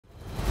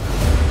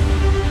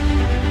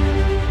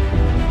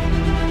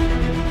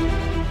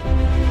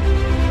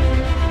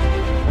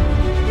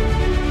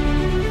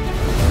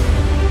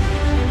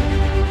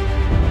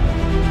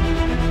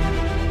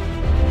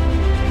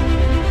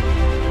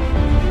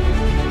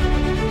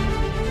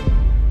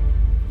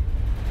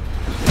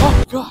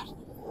god!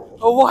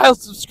 A wild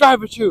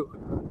subscriber too!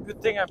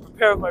 Good thing I'm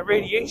prepared with my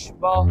radiation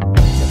ball.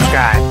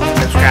 Subscribe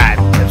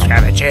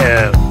at you.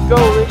 Go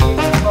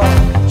radiation ball!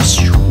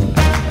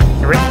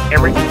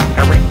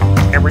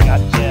 Every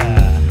gotcha.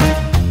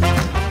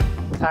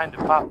 Time to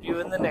pop you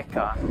in the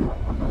Nikon.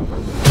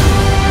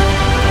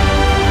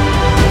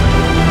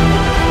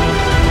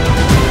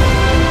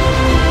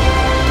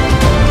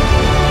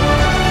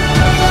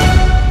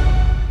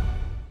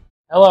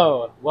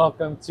 Hello, and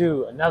welcome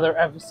to another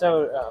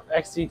episode of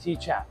XCT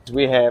Chaps.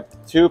 We have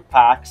 2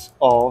 packs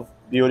of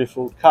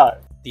beautiful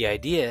cards. The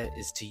idea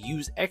is to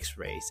use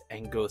X-rays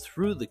and go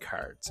through the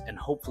cards and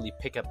hopefully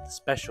pick up the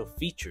special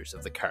features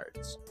of the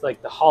cards.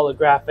 Like the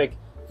holographic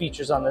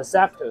features on the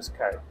Zapdos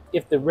card.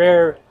 If the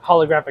rare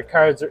holographic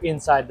cards are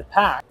inside the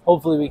pack,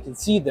 hopefully we can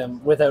see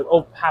them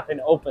without having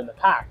to open the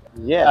pack.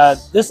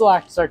 Yes. This will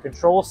act as our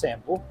control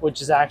sample,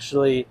 which is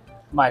actually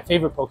my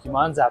favorite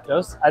Pokemon,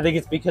 Zapdos. I think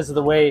it's because of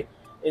the way,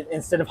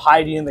 instead of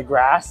hiding in the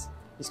grass,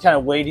 he's kind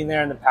of waiting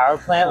there in the power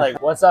plant, like,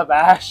 what's up,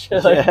 Ash?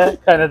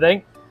 Kind of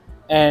thing.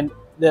 And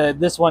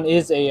this one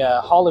is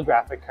a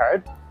holographic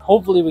card.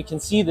 Hopefully we can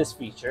see this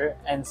feature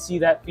and see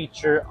that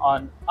feature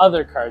on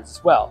other cards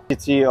as well. The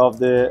quality of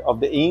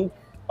the ink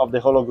of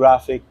the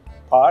holographic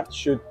part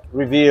should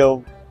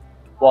reveal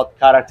what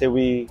character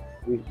we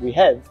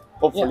have,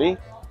 hopefully. Yeah.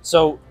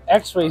 So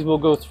X-rays will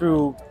go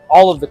through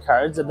all of the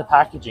cards and the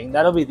packaging.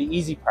 That'll be the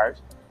easy part.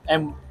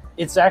 And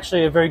it's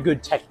actually a very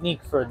good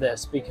technique for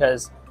this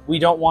because we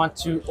don't want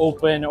to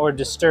open or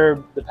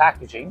disturb the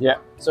packaging. Yeah.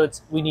 So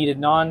we need a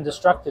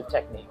non-destructive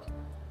technique.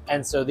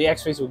 And so the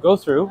X-rays will go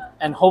through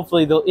and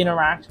hopefully they'll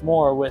interact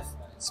more with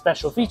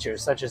special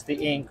features such as the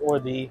ink or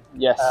the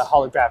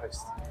holographics.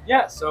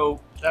 Yeah, so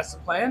that's the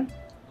plan.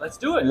 Let's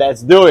do it.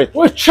 Let's do it.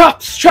 We're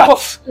Chaps!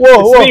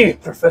 Whoa, It's me,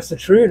 Professor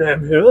Tree, and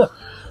I'm here.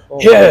 Oh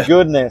my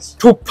goodness.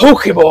 2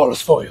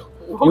 Poké-balls for you.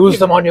 Use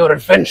them on your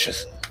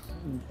adventures.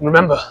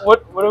 Remember,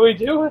 what do we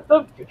do with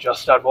them? you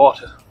just add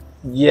water.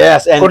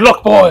 Yes, and Good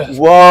luck, boys.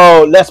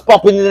 whoa, let's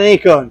pop it in the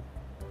Nikon.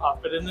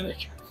 Pop it in the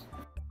Nikon.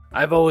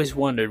 I've always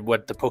wondered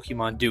what the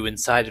Pokemon do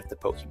inside of the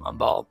Pokemon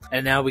ball,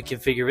 and now we can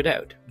figure it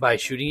out by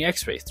shooting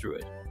X-rays through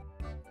it.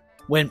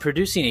 When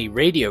producing a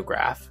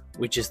radiograph,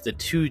 which is the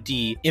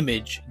 2D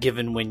image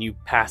given when you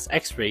pass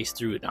X-rays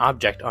through an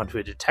object onto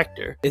a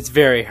detector, it's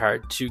very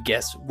hard to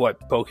guess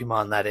what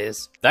Pokemon that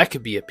is. That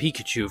could be a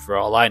Pikachu for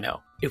all I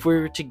know. If we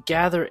were to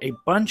gather a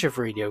bunch of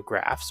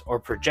radiographs or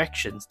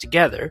projections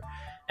together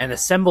and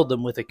assemble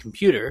them with a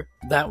computer,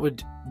 that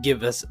would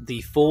give us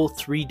the full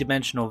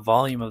 3-dimensional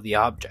volume of the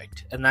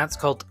object, and that's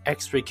called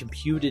X-ray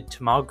computed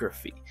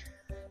tomography.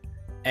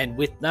 And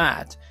with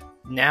that,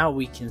 now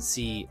we can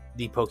see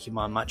the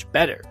Pokemon much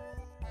better.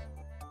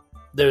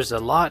 There's a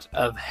lot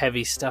of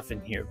heavy stuff in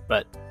here,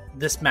 but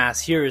this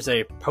mass here is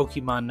a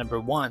Pokemon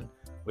number 1,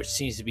 which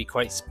seems to be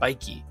quite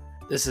spiky.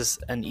 This is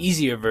an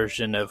easier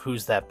version of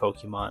who's that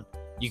Pokemon.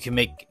 You can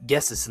make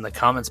guesses in the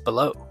comments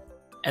below.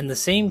 And the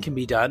same can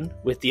be done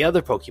with the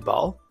other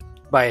Pokeball.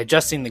 By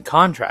adjusting the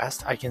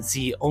contrast, I can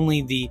see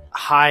only the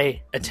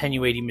high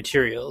attenuating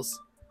materials.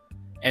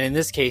 And in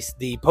this case,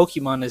 the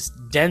Pokemon is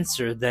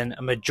denser than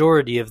a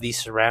majority of the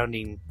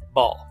surrounding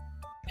ball.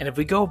 And if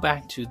we go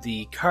back to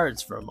the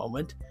cards for a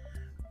moment,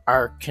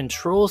 our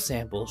control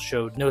sample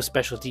showed no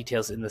special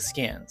details in the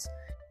scans.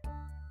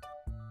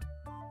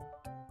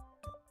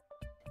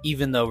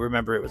 Even though,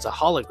 remember, it was a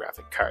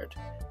holographic card.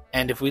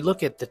 And if we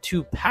look at the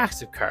 2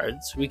 packs of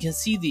cards, we can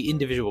see the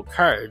individual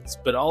cards,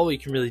 but all we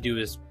can really do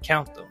is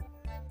count them.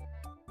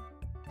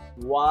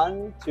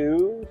 1,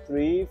 2,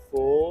 3,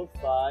 4,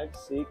 5,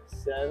 6,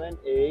 7,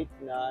 8,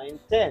 9,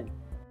 10.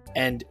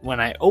 And when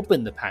I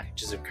open the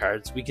packages of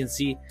cards, we can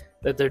see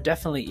that there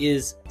definitely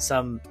is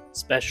some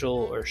special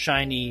or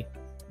shiny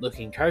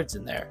looking cards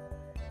in there.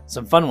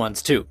 Some fun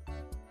ones too.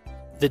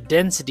 The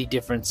density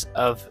difference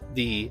of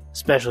the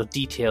special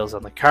details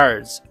on the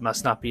cards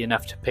must not be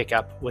enough to pick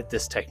up with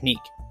this technique.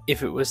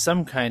 If it was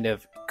some kind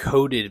of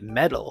coated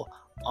metal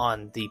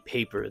on the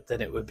paper,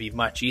 then it would be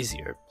much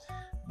easier.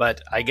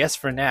 But I guess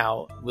for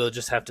now, we'll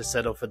just have to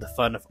settle for the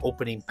fun of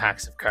opening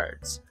packs of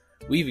cards.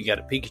 We even got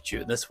a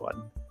Pikachu in this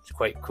one. It's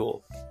quite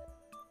cool.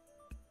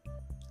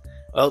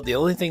 Well, the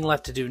only thing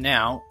left to do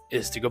now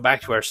is to go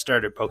back to our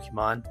starter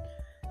Pokemon,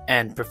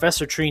 and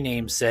Professor Tree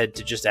Name said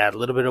to just add a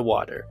little bit of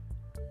water.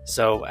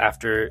 So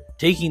after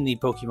taking the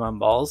Pokemon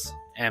balls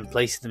and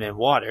placing them in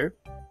water,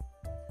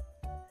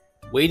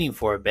 waiting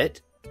for a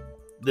bit,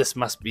 this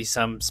must be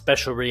some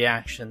special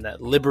reaction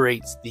that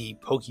liberates the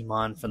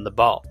Pokemon from the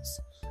balls.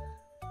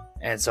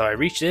 And so I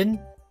reached in,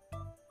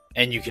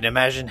 and you can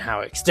imagine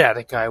how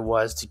ecstatic I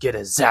was to get a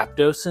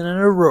Zapdos and an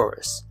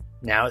Aurorus.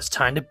 Now it's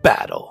time to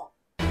battle.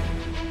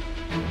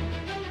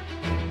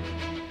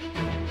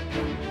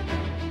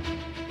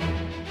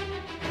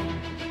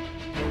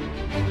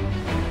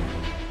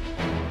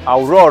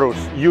 Aurorus,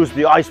 use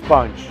the Ice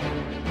Punch.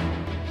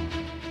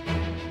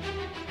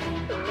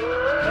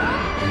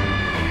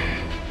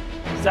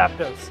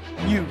 Zapdos,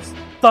 use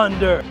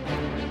Thunder.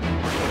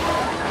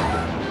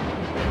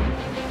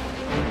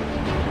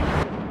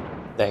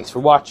 Thanks for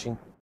watching.